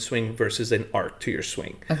pendulum swing versus an arc to your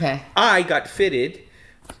swing. Okay. I got fitted,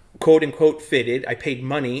 quote unquote fitted. I paid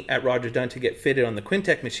money at Roger Dunn to get fitted on the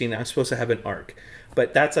Quintec machine. I'm supposed to have an arc.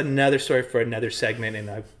 But that's another story for another segment, and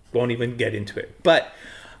I won't even get into it. But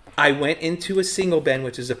I went into a single bend,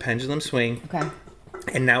 which is a pendulum swing. Okay.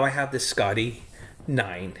 And now I have this Scotty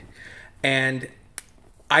 9. And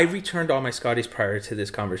I returned all my Scotties prior to this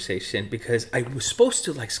conversation because I was supposed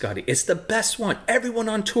to like Scotty. It's the best one. Everyone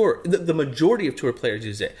on tour, the majority of tour players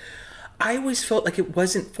use it. I always felt like it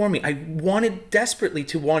wasn't for me. I wanted desperately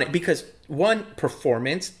to want it because, one,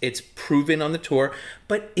 performance, it's proven on the tour,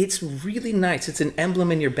 but it's really nice. It's an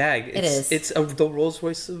emblem in your bag. It's the Rolls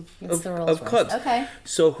Royce of clubs. Okay.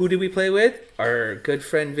 So who did we play with? Our good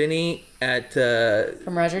friend Vinny at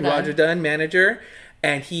from Roger Dunn, manager,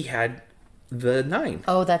 and he had the 9.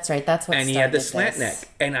 Oh, that's right. That's what. And he had the slant neck,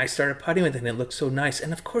 and I started putting with it, and it looked so nice.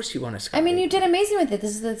 And of course, you want to. I mean, you did amazing with it.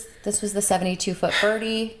 This was the 72-foot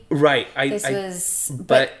birdie. Right.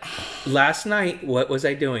 But last night, what was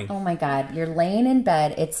I doing? Oh my God! You're laying in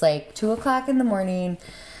bed. It's like 2:00 in the morning.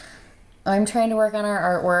 I'm trying to work on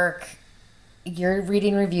our artwork. You're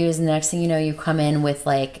reading reviews, and the next thing you know, you come in with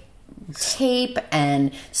like tape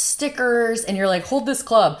and stickers, and you're like, hold this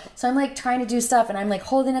club. So I'm like trying to do stuff, and I'm like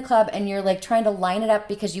holding a club, and you're like trying to line it up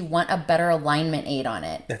because you want a better alignment aid on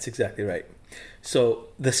it. That's exactly right. So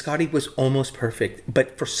the Scotty was almost perfect,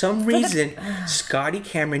 but for some reason, Scotty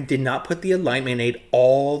Cameron did not put the alignment aid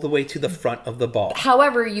all the way to the front of the ball.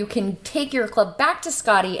 However, you can take your club back to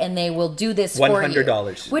Scotty, and they will do this for you.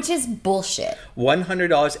 $100. Which is bullshit.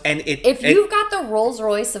 $100, and if you've got the Rolls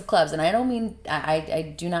Royce of clubs, and I don't mean,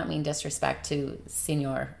 I do not mean disrespect to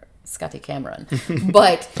Senor Scotty Cameron,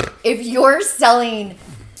 but if you're selling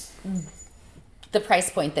the price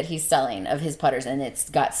point that he's selling of his putters, and it's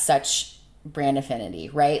got such brand affinity,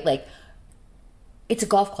 right? Like, it's a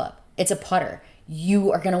golf club. It's a putter.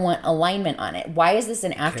 You are going to want alignment on it. Why is this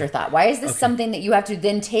an afterthought? Why is this something that you have to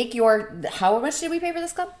then take how much did we pay for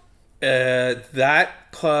this club?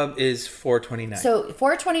 That club is $429. So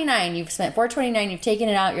 $429, you've spent $429, you've taken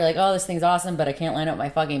it out, you're like, oh, this thing's awesome, but I can't line up my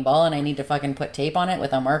fucking ball, and I need to fucking put tape on it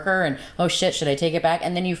with a marker, and oh shit, should I take it back?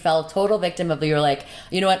 And then you fell total victim of, you're like,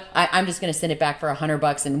 you know what, I'm just going to send it back for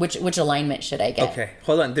 $100, and which alignment should I get? Okay,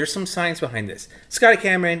 hold on, there's some science behind this. Scotty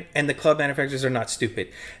Cameron and the club manufacturers are not stupid.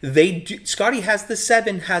 Scotty has the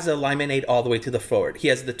 7 has alignment aid all the way to the forward. He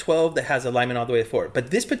has the 12 that has alignment all the way forward. But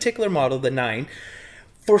this particular model, the 9,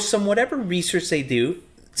 for whatever research they do,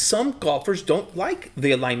 some golfers don't like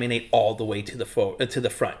the alignment aid all the way to the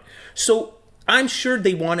front. So I'm sure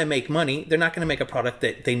they want to make money. They're not going to make a product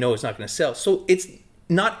that they know is not going to sell. So it's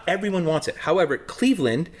not everyone wants it. However,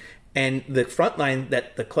 Cleveland and the front line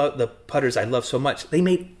that the putters I love so much, they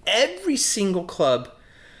made every single club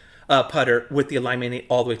putter with the alignment aid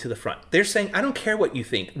all the way to the front. They're saying, I don't care what you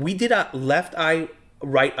think. We did a left eye,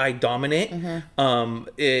 right eye dominant,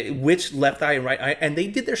 which left eye and right eye, and they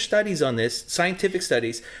did their studies on this, scientific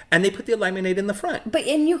studies, and they put the alignment aid in the front.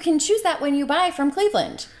 And you can choose that when you buy from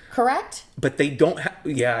Cleveland, correct? But they don't have,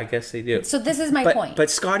 yeah, I guess they do. So this is my point. But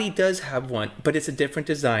Scotty does have one, but it's a different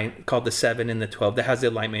design called the 7 and the 12 that has the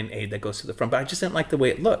alignment aid that goes to the front, but I just didn't like the way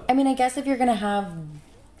it looked. I mean, I guess if you're going to have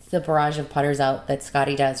the barrage of putters out that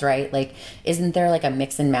Scotty does, right? Like, isn't there like a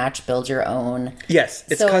mix and match, build your own? Yes,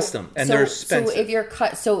 it's custom, and they're expensive. So if you're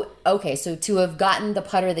so to have gotten the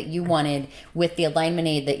putter that you wanted with the alignment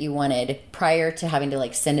aid that you wanted prior to having to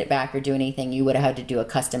like send it back or do anything, you would have had to do a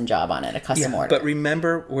custom job on it, a custom order. But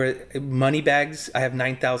remember, where money bags, I have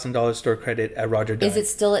 $9,000 store credit at Roger Dunn. Is it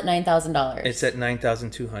still at $9,000? It's at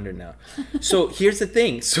 $9,200 now. So here's the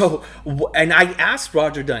thing. So, and I asked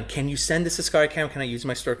Roger Dunn, can you send this to Scotty Cameron? Can I use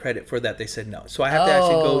my store credit for that? They said no. So I have to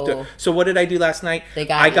actually go through. So what did I do last night?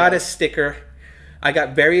 I got a sticker. I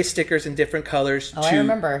got various stickers in different colors I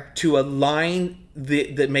remember. To align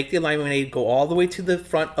make the alignment aid go all the way to the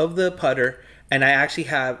front of the putter, and I actually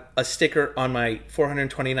have a sticker on my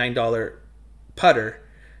 $429 putter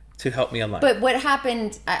to help me align. But what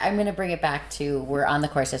happened, I'm going to bring it back to, we're on the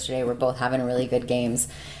course yesterday, we're both having really good games,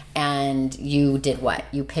 and you did what?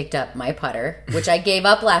 You picked up my putter, which I gave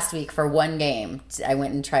up last week for one game. I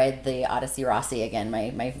went and tried the Odyssey Rossi again,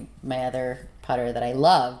 my other putter that I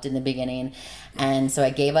loved in the beginning, and so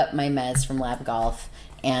I gave up my Mez from Lab Golf,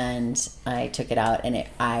 and I took it out, and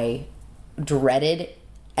I dreaded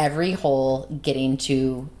every hole getting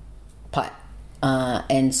to putt.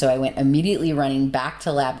 And so I went immediately running back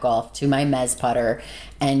to Lab Golf to my Mez putter.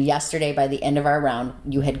 And yesterday, by the end of our round,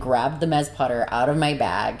 you had grabbed the Mez putter out of my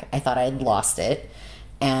bag. I thought I had lost it.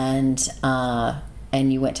 And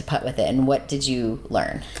you went to putt with it. And what did you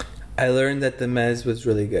learn? I learned that the Mez was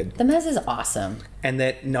really good. The Mez is awesome. And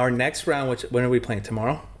that in our next round, when are we playing?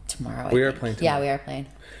 Tomorrow? Tomorrow. We are playing tomorrow. Yeah, we are playing.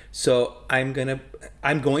 So I'm going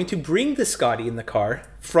to bring the Scotty in the car.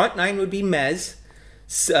 Front 9 would be Mez.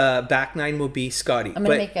 Back 9 will be Scotty. I'm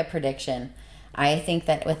going to make a prediction. I think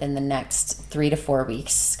that within the next 3 to 4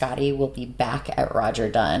 weeks, Scotty will be back at Roger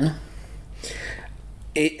Dunn.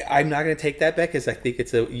 I'm not going to take that bet because I think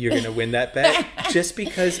you're going to win that bet. Just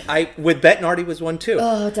because with Betnardi was one too.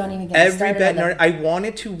 Oh, don't even get me started. Betnardi. I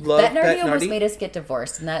wanted to love Betnardi. Almost made us get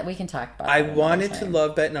divorced, and that we can talk about. I wanted to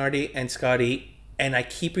love Betnardi and Scotty, and I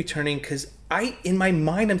keep returning because in my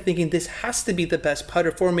mind, I'm thinking this has to be the best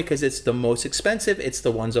putter for me because it's the most expensive. It's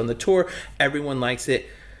the ones on the tour. Everyone likes it.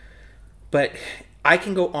 But I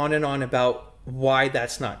can go on and on about why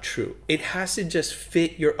that's not true. It has to just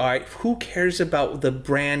fit your eye. Who cares about the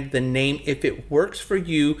brand, the name? If it works for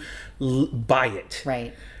you, buy it.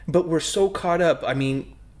 Right. But we're so caught up. I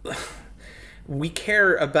mean, we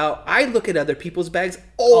care about... I look at other people's bags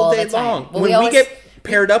all day long. Well, when we get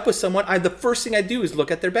paired up with someone, the first thing I do is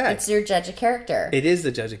look at their bag. It's your judge of character. It is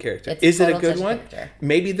the judge of character. Is it a good one?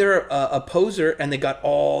 Maybe they're a poser and they got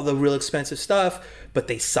all the real expensive stuff, but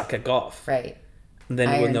they suck at golf. Right.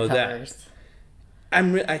 Then we'll know that.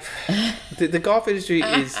 The golf industry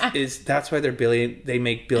is that's why they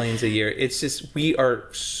make billions a year. It's just we are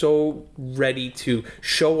so ready to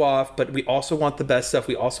show off, but we also want the best stuff.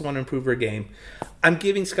 We also want to improve our game. I'm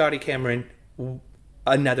giving Scotty Cameron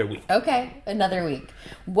another week. Okay, another week.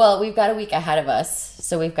 Well, we've got a week ahead of us,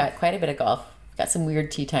 so we've got quite a bit of golf. We've got some weird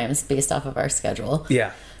tee times based off of our schedule.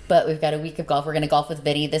 Yeah. But we've got a week of golf. We're going to golf with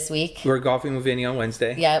Vinny this week. We're golfing with Vinny on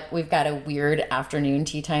Wednesday. Yep. We've got a weird afternoon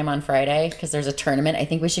tee time on Friday because there's a tournament. I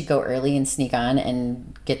think we should go early and sneak on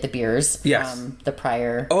and get the beers from the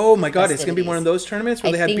prior Oh my God. festivities. It's going to be one of those tournaments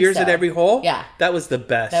where they have beers at every hole? Yeah. That was the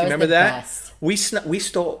best. That Remember was the that? best. We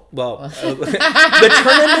stole... Well, the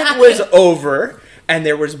tournament was over... And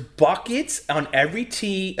there was buckets on every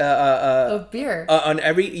tee of beer. On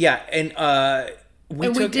every and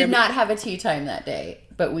we did not have a tea time that day,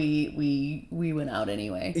 but we went out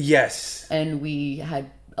anyway. Yes. And we had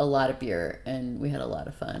a lot of beer and we had a lot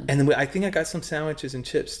of fun. And then I think I got some sandwiches and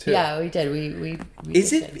chips too. Yeah, we did. We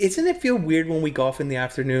Isn't it feel weird when we golf in the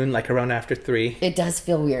afternoon, like around after 3? It does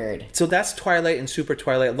feel weird. So that's twilight and super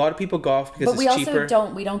twilight. A lot of people golf because it's cheaper.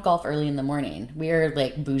 But we don't golf early in the morning. We are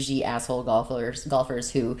like bougie asshole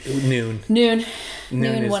golfers who noon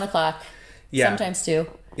 1 o'clock. Yeah. Sometimes 2.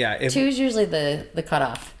 Yeah, 2 is usually the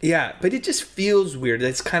cutoff. Yeah, but it just feels weird.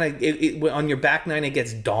 It's kind of on your back 9. It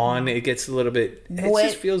gets dawn. It gets a little bit. It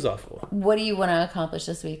just feels awful. What do you want to accomplish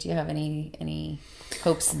this week? Do you have any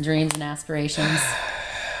hopes and dreams and aspirations?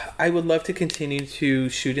 I would love to continue to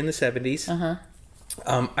shoot in the 70s.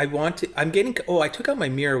 I want to. I'm getting. Oh, I took out my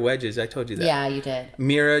mirror wedges. I told you that. Yeah, you did.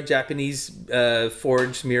 Mirror Japanese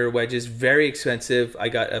forged mirror wedges, very expensive. I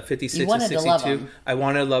got a 56 and 62. I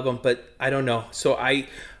want to love them, but I don't know. So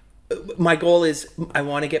my goal is I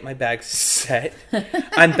want to get my bag set.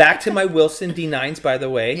 I'm back to my Wilson D9s, by the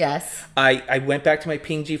way. Yes. I went back to my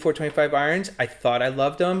Ping G425 irons. I thought I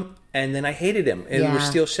loved them, and then I hated them. And we're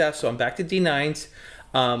steel shafts, so I'm back to D9s.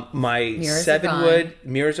 My mirrors 7-wood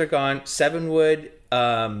mirrors are gone. 7-wood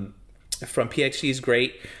from PXG is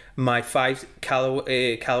great. My 5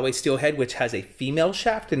 Callaway Steelhead, which has a female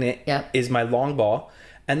shaft in it, is my long ball.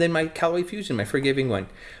 And then my Callaway Fusion, my forgiving one.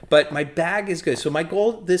 But my bag is good. So my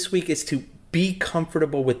goal this week is to be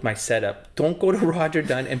comfortable with my setup. Don't go to Roger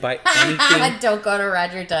Dunn and buy anything. Don't go to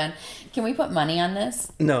Roger Dunn. Can we put money on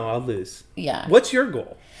this? No, I'll lose. Yeah. What's your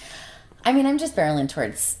goal? I mean, I'm just barreling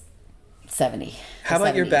towards 70. How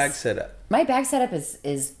about your bag setup? My bag setup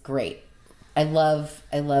is great. I love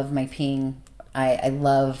my Ping. I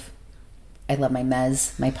love my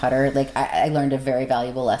Mez, my putter. Like I learned a very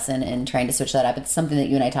valuable lesson in trying to switch that up. It's something that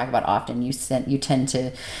you and I talk about often. You tend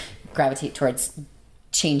to gravitate towards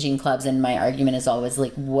changing clubs, and my argument is always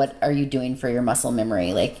like, what are you doing for your muscle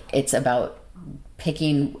memory? Like it's about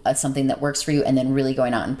picking something that works for you and then really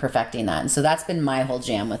going out and perfecting that. And so that's been my whole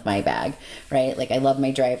jam with my bag, right? Like I love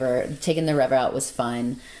my driver. Taking the rev out was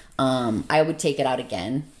fun. I would take it out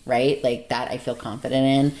again, right? Like that I feel confident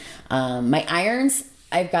in. My irons,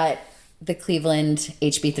 I've got the Cleveland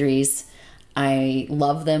HB3s. I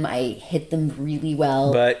love them. I hit them really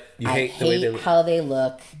well. But you hate the way they look. How they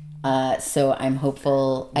look. So I'm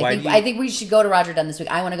hopeful. I think we should go to Roger Dunn this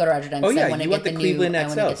week. I want to go to Roger Dunn. Oh yeah, you want the Cleveland XLs. I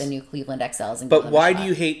want to get the new Cleveland XLs. But why do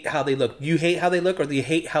you hate how they look? You hate how they look, or do you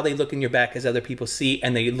hate how they look in your back as other people see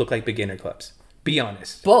and they look like beginner clubs? Be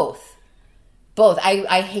honest. Both.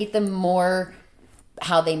 I hate them more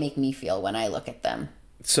how they make me feel when I look at them.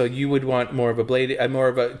 So you would want more of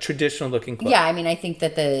a traditional looking club. Yeah, I mean, I think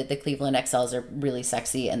that the Cleveland XLs are really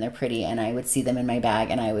sexy and they're pretty, and I would see them in my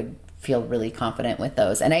bag and I would feel really confident with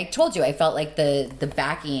those. And I told you, I felt like the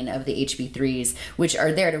backing of the HB3s, which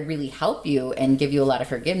are there to really help you and give you a lot of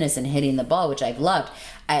forgiveness in hitting the ball, which I've loved.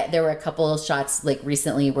 There were a couple of shots like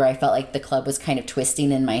recently where I felt like the club was kind of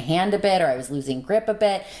twisting in my hand a bit, or I was losing grip a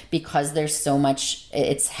bit because there's so much,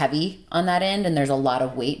 it's heavy on that end and there's a lot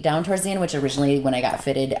of weight down towards the end, which originally when I got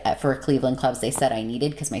fitted for Cleveland clubs, they said I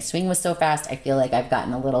needed because my swing was so fast. I feel like I've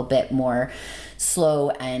gotten a little bit more slow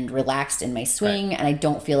and relaxed in my swing, right. And I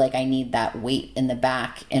don't feel like I need that weight in the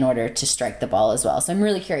back in order to strike the ball as well. So I'm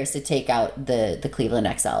really curious to take out the Cleveland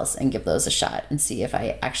XLs and give those a shot and see if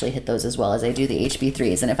I actually hit those as well as I do the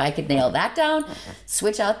HB3s. And if I could nail that down,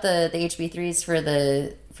 switch out the HB3s for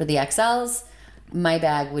the XLs, my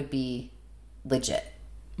bag would be legit.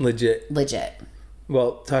 Legit.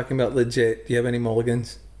 Well, talking about legit, do you have any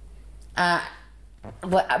mulligans?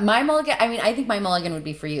 My mulligan, I mean, I think my mulligan would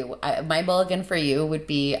be for you. My mulligan for you would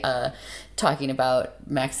be talking about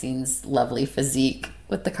Maxine's lovely physique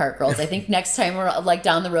with the Cart Girls. I think next time we're like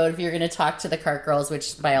down the road, if you're going to talk to the Cart Girls,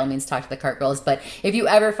 which by all means talk to the Cart Girls, but if you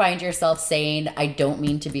ever find yourself saying, I don't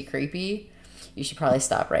mean to be creepy, you should probably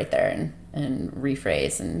stop right there and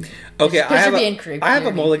rephrase. And okay, I have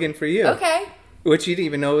a mulligan for you. Okay. Which you didn't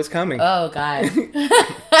even know was coming. Oh, God.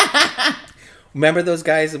 Remember those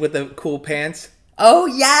guys with the cool pants? Oh,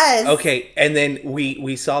 yes. Okay, and then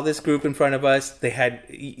we saw this group in front of us. They had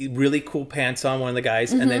really cool pants on, one of the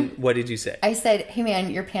guys. Mm-hmm. And then what did you say? I said, hey,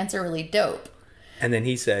 man, your pants are really dope. And then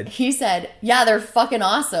he said, yeah, they're fucking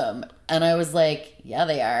awesome. And I was like, yeah,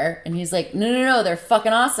 they are. And he's like, no, they're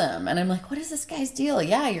fucking awesome. And I'm like, what is this guy's deal?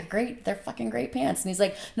 Yeah, you're great. They're fucking great pants. And he's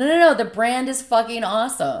like, no, the brand is fucking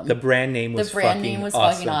awesome. The brand name was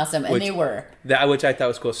fucking awesome. And they were. Which I thought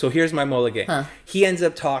was cool. So here's my mulligan. Huh. He ends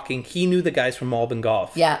up talking. He knew the guys from Malbon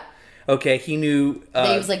Golf. Yeah. Okay, he knew...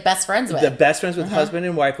 he was like best friends with. The best friends with husband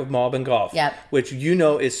and wife of Malbon Golf. Yeah. Which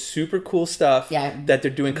is super cool stuff. Yeah. That they're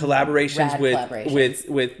doing collaborations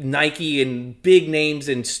with Nike and big names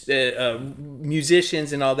and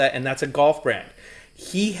musicians and all that. And that's a golf brand.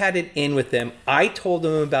 He had it in with them. I told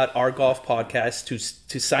him about our golf podcast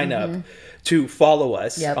to sign up, to follow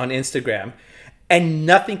us on Instagram. And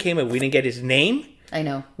nothing came in. We didn't get his name. I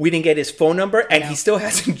know. We didn't get his phone number, and he still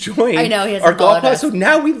hasn't joined. I know, he hasn't our golf followed us. So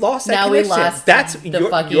now we lost that connection. We lost That's the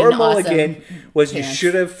fucking your mulligan awesome was pants. You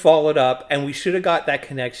should have followed up, and we should have got that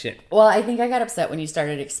connection. Well, I think I got upset when you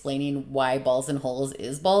started explaining why Balls and Holes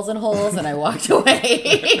is Balls and Holes, and I walked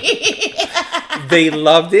away. They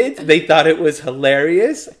loved it. They thought it was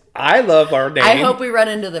hilarious. I love our name. I hope we run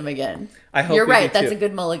into them again. I hope you're we right. do That's too. a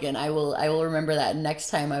good mulligan. I will remember that. Next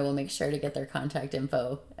time, I will make sure to get their contact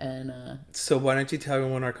info. And so why don't you tell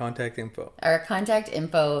everyone our contact info? Our contact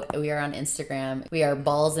info. We are on Instagram. We are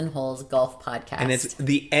Balls and Holes Golf Podcast, and it's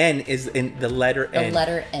the N is in the letter N. The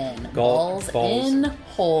letter N. Balls in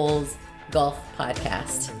Holes Golf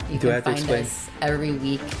Podcast. You can find us every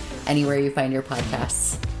week anywhere you find your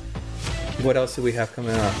podcasts. What else do we have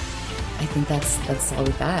coming up? I think that's all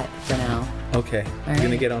we got for now. Okay. You're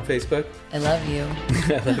going to get on Facebook? I love you.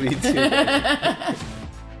 I love you too.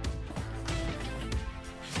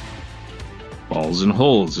 Balls and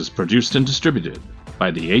Holes is produced and distributed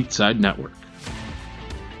by the 8 Side Network.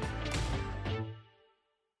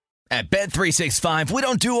 At Bet365, we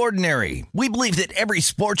don't do ordinary. We believe that every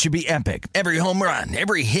sport should be epic. Every home run,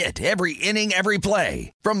 every hit, every inning, every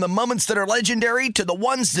play. From the moments that are legendary to the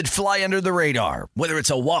ones that fly under the radar. Whether it's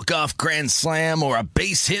a walk-off grand slam or a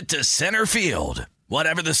base hit to center field.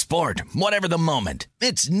 Whatever the sport, whatever the moment.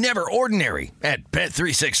 It's never ordinary at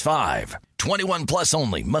Bet365. 21 plus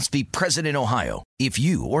only. Must be present in Ohio. If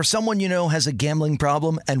you or someone you know has a gambling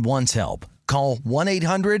problem and wants help, call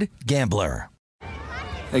 1-800-GAMBLER.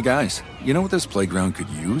 Hey guys, you know what this playground could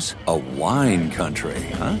use? A wine country,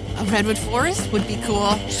 huh? A redwood forest would be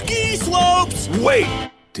cool. Ski slopes! Wait!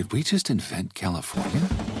 Did we just invent California?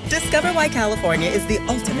 Discover why California is the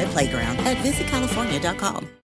ultimate playground at visitcalifornia.com.